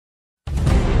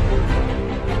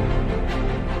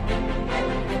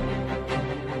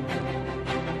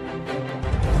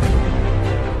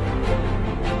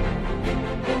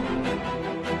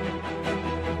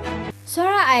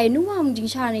นุ่งจิง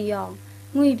ชาในยอง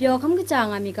งุยเปียวคำกระจาง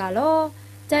อามิกาโล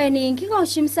ใจนิ่งขี้กอง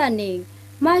ชิมสันนิ่ง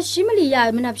มาชิมลียา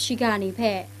มันนับชิกานิเพ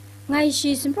ไงชี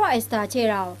สิมโปรเอสตาเช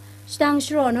ราสตังช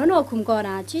โรโนโนคุมกอน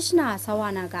าชิชนาสวา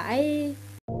นากา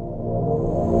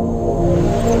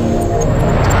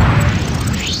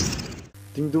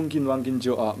ติงดุงกินวังกินโจ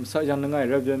อาไม่ใช่ยังไง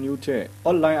เรเวนิวเทอ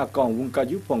อนไลน์อากาศวงการ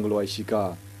ยุพงกลอยชิกา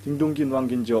ติงดุงกินวัง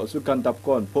กินโจสุกันตับ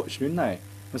ก่อนพอชลินไหน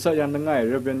ไม่ใช่ยังไงเ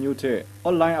รเวนิวเทอ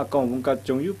อนไลน์อากาศวงการจ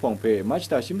งยุพงเพมาช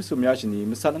ตาชิมสุมยาชนีไ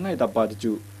ม่ใช่ยังไงตับปาต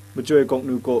จูมาช่วยกอง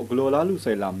นูโกกลัวลาลุใ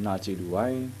ส่ลำนาจีดูไว้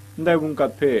ได้วงกา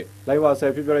รเพไลว่าใส่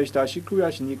พิบริสตาชิครุยา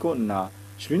ชนีโกนา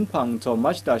ชลินพังทอม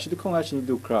าชตาชิดคงอาชนี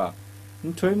ดูครา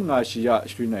นุ่ทเวมงาชิยา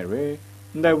ชลินไหนเร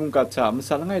ได้วงการชาไม่ใ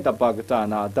ช่ยังไงตับปากตา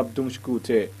นาดับดุงสกูเท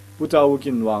พุทธาว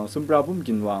กินวังสมปราบุม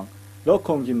กินวังโลกค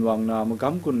งกินวังนามก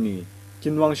ำกุนนีกิ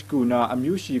นวังสกูนาอม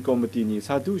ยุชีกอมตีนีส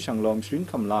าธุช่างลองชิน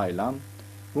คำลายล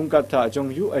ำวงกัตถาจง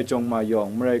ยุไอจงมายอง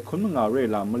เมื่อไรคนมึงอาเร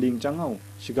ลามมลิงจังเอา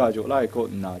ชิกาโจไลโก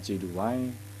นาจีดูไว้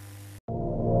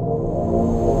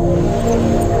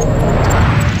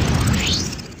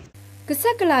ก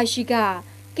ษัตริย์ลาชิกา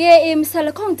เกเอ็มสาร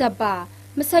คงจับป่า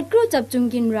มาสัตกรูจับจุง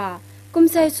กินรากุม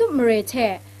ใส่ซุปเมเรเท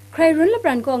ใครรุนละป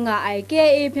รันก็งาไอเก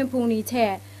เอเพียงพงนี้เท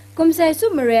กุมใส่ซุ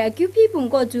ปเมเรกิวพี่ปุ่ง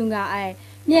ก็จูงาไอ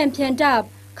เนียนเพียงจับ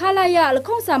คาลายาละค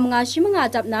งสามงาชิมงา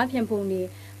จับน้าเพียงพงนี้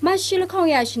มาชิละคง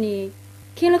ยาชนี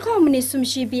คิละคงมันนิสุม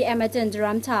ชีบีเอ็มเจนด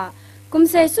รัมทากุม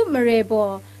ใส่ซุปเมเรโบ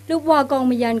ลูกว่ากอง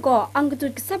มียันก็อังกตุ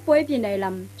ดสับป่วยเพียงใดล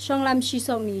ำช่องลำชีส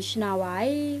กนี้ชนาไว้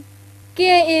เก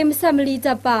เอ็มสามลี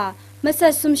จับป่ามาสั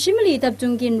ตสุมชิมลีตับจุ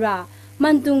งกินรามั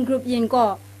นตุงกรุ๊ปยินก็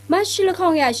มาชิละค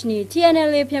งยาชนีที่อัน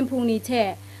เลเพียงพงนี้เท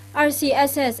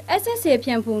RCSS SSA เ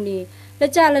พียงพงนี้และ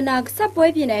จาลนักสับป่วย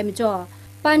เพียงใดมจ่อ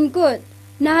ปันกุด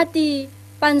นาตี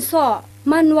ปันซ้อ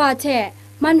มันว่าเท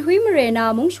มันหุยมเรนา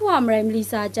มุงชัวมเรมลิ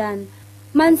ซาจัน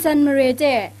มันสันมเรเจ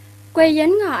กวยยั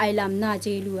นงาไอลำนาเจ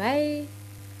ลุไอ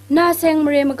นาเซงม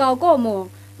เรมกาวก็มอง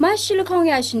มาชิลคง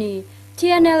ยาชนี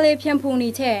TNLA เพียงพง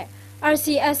นี้เท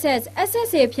RCSS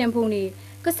SSA เพียงพงนี้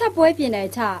ก็สับป่วยเพียงใด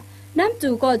ท่าน้ำจู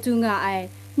ก็จูงาไอ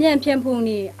เนี่ยเพียงพง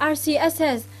นี้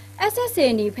RCSS SSA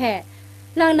นี้แพ้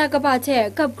ลังนากบาเท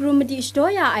กับกลุ่มดิสโต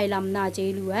ยาไอลำนาเจ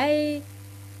ลุไอ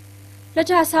และ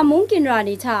ถ้าสามุงกินรา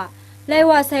นิท่าเลย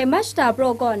ว่าใส่มัชตาโปร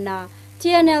ก่อนนา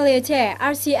TNLA เท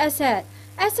RCSS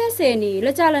SSA นี้แล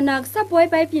ะจาลนักสับป่วย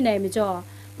ไปพี่ไหนไม่จ่อ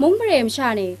มุงเปรมชา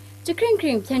นีจะคริ่งค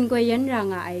ริ่งเพียงกวยยันรา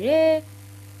งไอเร่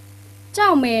เจ้า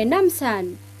เมน้ำสัน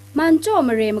มันโจม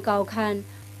เรมเกาคัน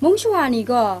มุงชวานี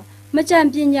ก็มาจัน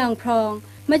เพียงอย่างพรอง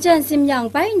มาจันซิมอย่าง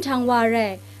ไปอินทางวาเร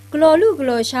กลัวลูกก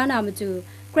ลัวชานามาจู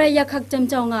เกรยคักจ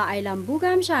ำจองไอลำบุก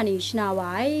ามชานีชนาไ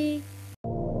ว้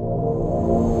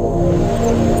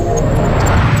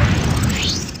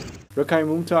รักใคร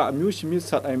มุงท่าอมิวชิมิ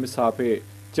สัตไอมิซาเพ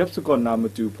เจ็บสกอนนามา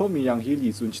จูพ่อมียังฮิลี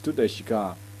สุนชิตุเดชิกา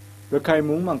รักใคร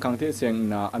มุงมังคังเทเสียง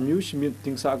นาอมิวชิมิ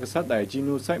ติงสากษัตริย์ไอจี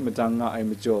นูไซมาจังงาไอ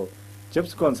มจ่อเจ็บ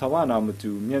สกอนสาวานามา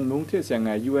จูเมียนมุงเทเสียงไ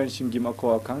อUNชิงกิมอค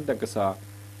อคังตะกษา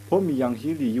พ่อมียังฮิ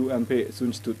ลี UN เพสุน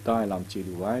ชิตุได้ลำจี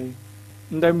ดูไว้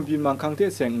ได้มาบินมังคังเท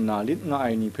เสียงนาลิดงาไอ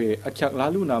นีเพอักยักลา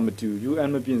ลูนามาจู UN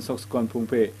มาบินซอกสกอนพง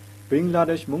เพบิงลาเ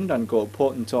ดชมุงดันโกพอ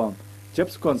อินจอมเจ็บ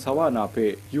สกอนสาวานาเพ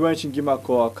UN ชิงกิมอค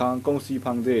อคังกงสี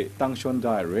พังเดตั้งชนไ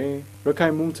ด้เรรักใคร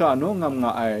มุงท่าโนงามง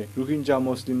าไอรูฮินจา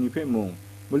มุสลิมนีเพมุง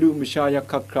มลูมิชายัก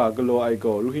ขักครากโลไอโก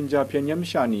รูฮินจาเพียงยม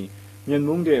ชานีเมียน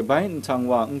มุงเดใบอินทาง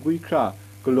ว่าอุกุยครา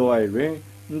กโลไอเร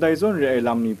ได้ส่วนเรไอล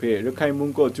ำนี้เพรักใครมุง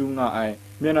ก็จูงาไอ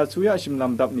เมียนอสุยาชิมล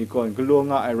ำดับนี้ก่อนกโล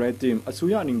งาไอเรติมอสุ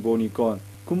ยานิงโบนี้ก่อน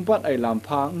คุมปัดไอลำพ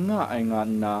างงาไองาน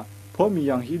นาเพราะมี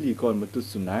ยังฮิลีก่อนมาตุ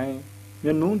สุนัยเมี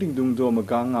ยนมุงดิ่งดุงโดม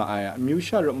กางาไอมิวช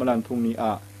ารมลันพงนี้อ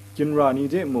ะกินรานี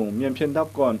เดมุงเมียนเพียนดับ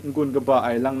ก่อนกุนกบะไอ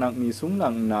ลังนักนี้สูงหลั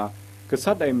งนาก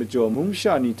ษัตริย์ไอมจ่อมุงช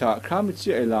านีท่าครามจิ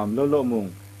ไอลำโลโลมุง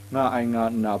งาไองา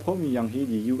นนาเพราะมียังฮิ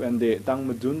ลี UN เดตั้งม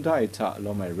าดุนได้ท่าโล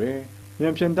ไม่เรเมีย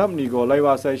นเพียนดับนี้ก็ไล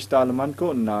ว่าไซสตาลมันก็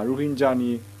นารูฮินจา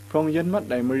นีพรองยันมัด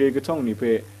ไอมเรกท่องนี้เพ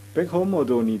เป็กโฮโมโ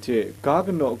ดนีเทกาก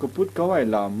นอกพุทธกวาย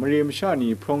ลามเรียมชานี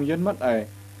พรองยันมัดไอ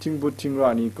ทิงบุตรทิงรา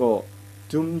นีก็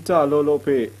จุมจ่าโลโลเพ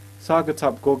สากทั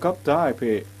บโกกับได้เพ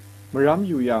มรำอ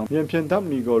ยู่อย่างเมียนเพียนดับ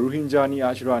นี้ก็รูฮินจานีอ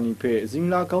าชรานีเพจิง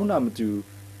ลาเขานามาจู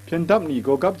เพียนดับนี้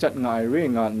ก็กับจัดงานเร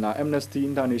งานนา Amnesty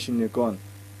International ก่อน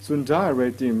สุนทาเร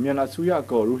ติมเมียนอาสุยา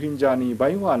ก็รูฮินจานีใบ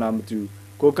วานามาจู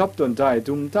ก็กับตนใจ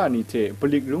จุมตานีเทผ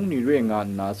ลิกรุงนีเรงาน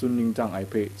นาสุนนิงจังไอ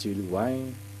เพจีลุไว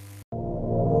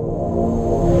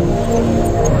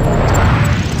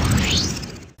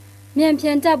เมียนเพี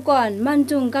ยนจับก่อนมัน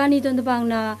จุงการนีตนตะบัง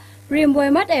นาเรียมบวย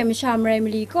มัดเอมชามเรม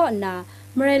ลีก่อนนา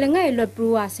เมรลง่ายหลดปลั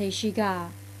วเซชิกา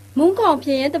มุงของเ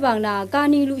พียงตะบังนาการ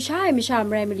นีลุชายมิชาม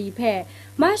เรมลีแพ่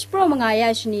มาชโปรมงายา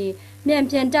ชนีเมียนเ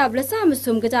พียนจับและสาม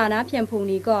สุมกระจานาเพียงพง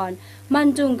นี้ก่อนมัน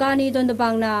จุงการนีตนตะบั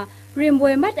งนาริมบว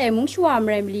ยมัดมุงชัวม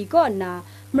เรมลีก่อนนา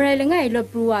เมรลงไงลบ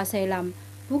รัวไซลัม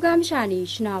บุกามชานี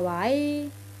ชนาไว้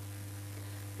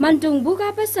มันจุงบุกา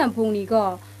ปัสสัมพงนี้ก็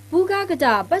บุกากระจ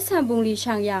าปัสสัมพงลี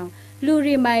ช่างยังลู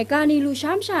ริไมการนีลุช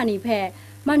ามชานีแพ่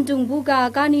มันจุงบุกา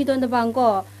การนีตนตะบัง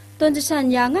ก็ตนจะชัน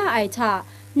ยางไอชา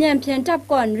เนียนเพียนจับ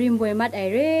ก่อนริมบวยมัด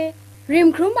ริม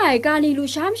ครุไมการนีลุ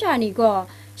ชามชานีก็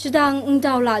ชดังอุงด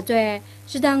าวละจวย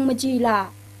ชดังมจีละ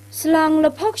สลังล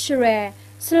ะพกชเร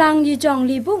สลังยีจอง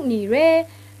ลีบุกนีเร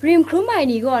ริมครุไม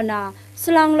นีก็นาส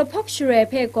ลังละพกชเร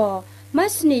เพก็มั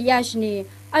สนียาชนี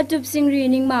อดุบสิงรี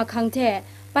นิงมาคังเท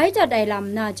ไปจัดไอล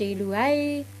ำนาเจลุไอ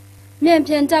เมียนเ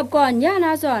พียนจับก่อนยาน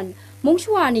าซอนมุงช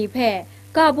วานีเพ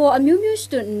กาโบอมิวมิวส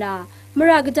ตุนนาม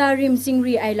รากจาริมสิง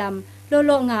รีไอลำโลโ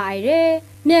ลงาไอเร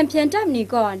เมียนเพียนจับนี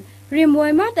ก่อนริมว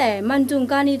ยมาแต่มันจุง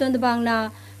การนีตนตะบังนา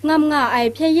งามงาไอ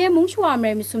เพียเยมุงชวามเร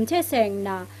มิสุมเทเซงน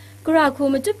ากราคู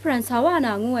มาจุพรันสาวาน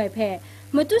างวยเพ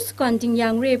มาตุสก่อนจิงยั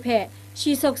งเรเพ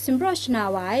ชีสกซิมบรชนา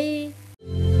ไว้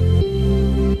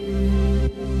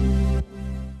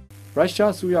รัสเซีย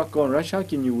สุยากรรัสเซีย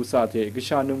กินยูซาเตกช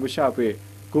านุงกชาเป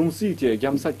กงซีเตย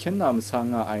ำสักเข็นนามสา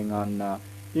งาไองานนา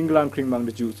อังกฤษคริงมังด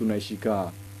จูสุนัยชิกา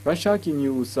รัสเซียกิน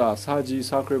ยูซาซาจี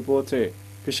ซาเครโปเต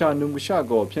กชานุงกชาโ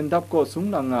กเพียนดับโกสุง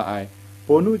นางาไอโบ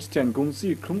นูจเจนกงซี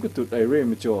ครุมกตุดไอเร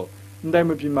มจ่อได้ม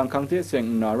าพิมังคังเทเซง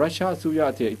นารัสเซียสุยา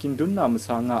เตกินดุนนามส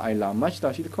างาไอลามัชตา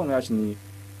ชิดของยาชนี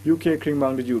ยูเคคริงมั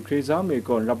งดจูเครซาเมก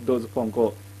อนรับโดสฟองโก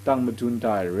ตังมาจุนได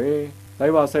เรไล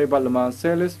วาไซบัลมาเซ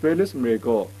เลสเวลิสเมโก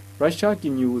รัสเซียกิ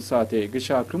นยูซาเตกช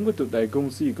าครุมกตุดไอกง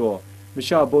ซีโกมิช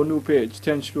าโบนูเพจเท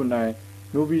นชลุนไอ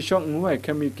โนวิชองงวยเค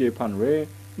มีเกพันเร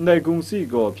ในกงซี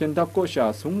โกเพียนดับโกชา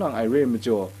สุงนางไอเรม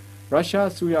จ่อรัสเซีย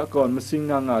สุยากรมาสิง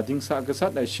นางาดิงสากษัต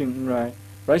ริย์ไอชิงไร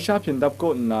รัสเซียเพียนดับโก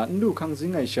นาดูคังซิ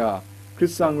งไอชาคริ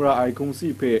สซังราไอกงซี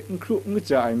เพอินครุงจ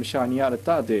าไอมชานียาต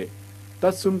าเดตั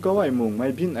ดซุมกวายมุงไม่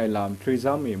บินไอลามทรีซ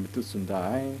ามีมตุสุนได้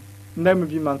ในม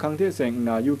บิมังคังเทเซงน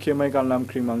ายูเคไม่การลาม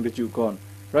คริมังเดจูกอน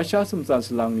รัสเซียสมสันส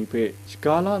ลังนิเพชก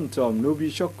าลันจอมโนบิ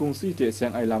ชอกกงซีเตเซ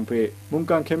งไอลามเพมุง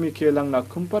การเคมีเคลังนัก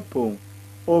คุมปัดพง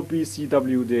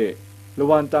OPCW เดล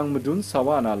วันตังมดุนสาว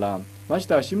านาลามมัช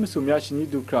ตาชิมสุมยาชินี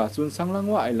ดูคราสุนสังลัง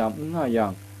ว่าไอลามง่ายยั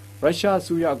งรัสเซีย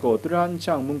สุยาโกตรัน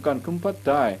ช่างมุงการคุมปัดไ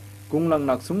ด้กุงลัง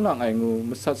นักสุงลังไองู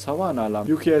มสัตสาวานาลาม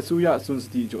ยูเคสุยาสุนส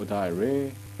ติโจได้เร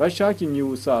รัสเซียกินยู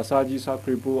ซาซาจิซาค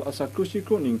ริโปอาศักครุชิโค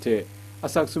นิงเทอา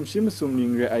ศักสุมชิมสุมนิง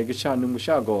เรไอกชานุมช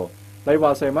าโกไลวา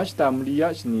ไซมัชตามลียา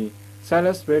ชนีไซเล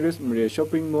สเวริสมเรช้อป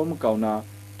ปิ้งมอมเก่านา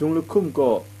ดุงลุคุมโก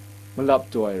มลับ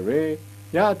ตัวเร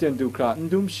ยาเตียนดูครา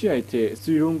ดุมชีไอเท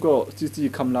ซีรุงโกซี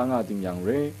คำลางาดิงยังเร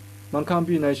มังคัม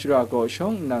ปีในชราโกช่อ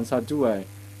งนันซาดูไอ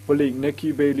ปลิกเนคี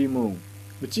เบลีมุง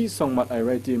มจิส่งมัดไอไร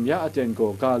ติมยาเตียนโก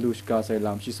กาลูชกาไซล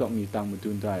ามชิสอกนีตังม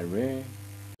ดุนได้เร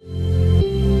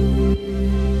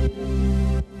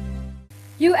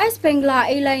US เบงลาเ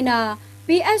อไลนา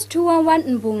PS211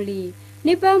 อุบุงลี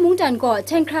นิเปมุงจันก็เ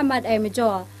ช่นครามัดไอมจ่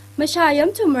อมชายม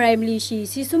ทุมไรมลีชี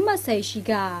ซีซุมมัดไซชิ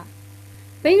กา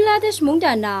เบงลาเดชมุง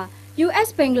จันนา US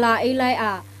เบงลาเอไลอ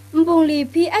าอุบุงลี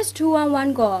PS211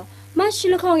 ก็มาชิ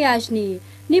ลคองยาชนี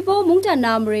นิโปมุงจันน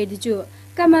ามเรดิจุ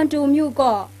กามันตูมิว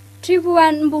ก็ทริปวั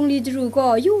นอุบุงลีดรูก็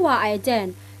ยูวาไอเจน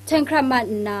เช่นครามัด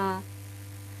นา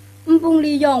อุบุง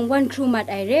ลียองวันครูมัด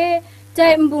ไอเรใจ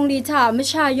อุบุงลีท่าม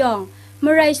ชายองม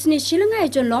ไรสนิชิลง่าย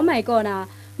จนล้อไม่ก่อนนะ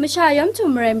มชายมจุ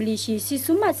มไรมลีชีซิ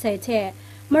สุมัดใส่เท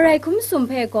มไรคุ้มสุมเ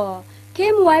พก่อเค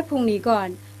มไว้พุงนี้ก่อน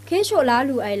เคโชลา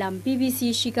ลูไอลำ BBC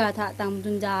ชิกาทะตัง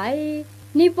ดุนใจ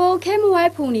นิโปเคมไว้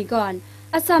พุงนี้ก่อน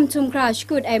อาซัมจุมคราช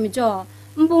กุดไอมจ่อ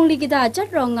มบุงลีกิดาจัด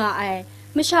รองงาไอ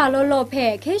มชาโลโลเพ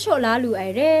เคโชลาลูไอ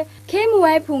เรเคมไ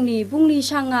ว้พุงนี้บุงลี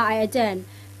ช่างงาไอเจน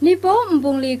นิโปมบุ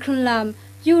งลีครุนล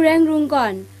ำยูแรงรุงก่อ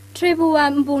นทริบวั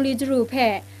นมบุงลีดรูเพ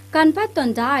การพัดตน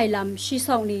ได้ลำชิส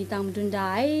องนี้ตามดุนไ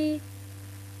ด้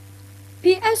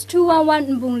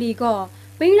PS211 บุงลีก็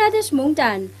เป็นลาเดชมุง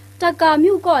จันตะกา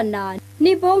มิวก่อนนา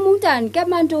นิโปมุงจันกับ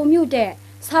มันโดมิวเด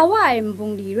สาวไอมบุ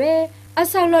งลีเรอา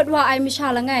ศัยรถว่าไอมิชา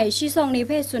ละไงชิสองนี้เ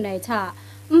พศสุนัยชา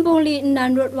บุงลีนัน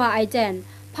รถว่าไอเจน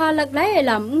พาลักไล่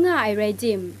ลำง่ายไร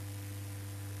จิม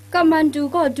กับมันดู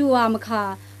ก็ดูอามคา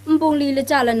บุงลีละ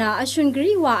จาลนาอชุนก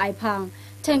รีว่าไอพัง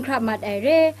เทนครับมัดไอเร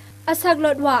อาศัยร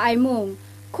ถว่าไอมุง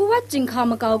คูวัดจิงคา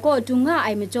มะเกาก็ดูง่า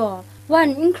ยมาจ่อวัน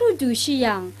อินครูดูชิ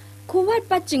ยังคูวัด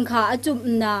ปัจจิงคาอจุม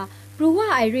นารู้ว่า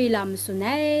ไอเรลำสุ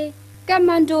นัยกัน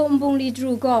มันโดมบุงลีด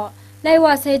รูก็ไลว่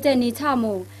าเซเจนิชา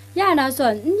มุย่านาสอ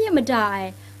นเนี่ยมาได้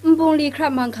บุงลีครั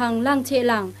บมังคังลังเช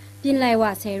ลังดินไลว่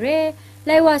าเซเรไ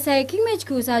ลว่าเซคิงเมจ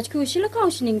คูซาจคูชิลคอง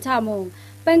ชนิงชามุ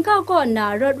เป็นก้าวก่อนนา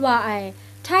รถว่าไอ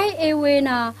ท ช้เอเว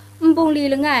นาบงลี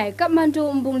ละไงกับมันดู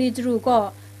บงลีจรูก็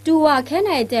ดูว่าแค่ไห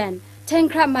นแดนเทง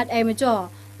ครับมัดไอมาจ่อ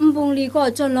บงลีก็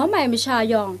จนล้อไม่มาชา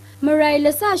ยองเมื่อไรล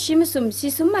ะซาชิมสุมซิ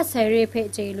สุมัดใส่เรเพ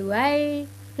เจลุไอ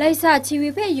ไลซาชีวิ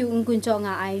เพอยู่กุญจง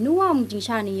าไอนัวมุจิช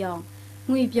านิยอง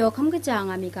งุยเปียวคำกระจา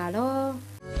งามิกาลอ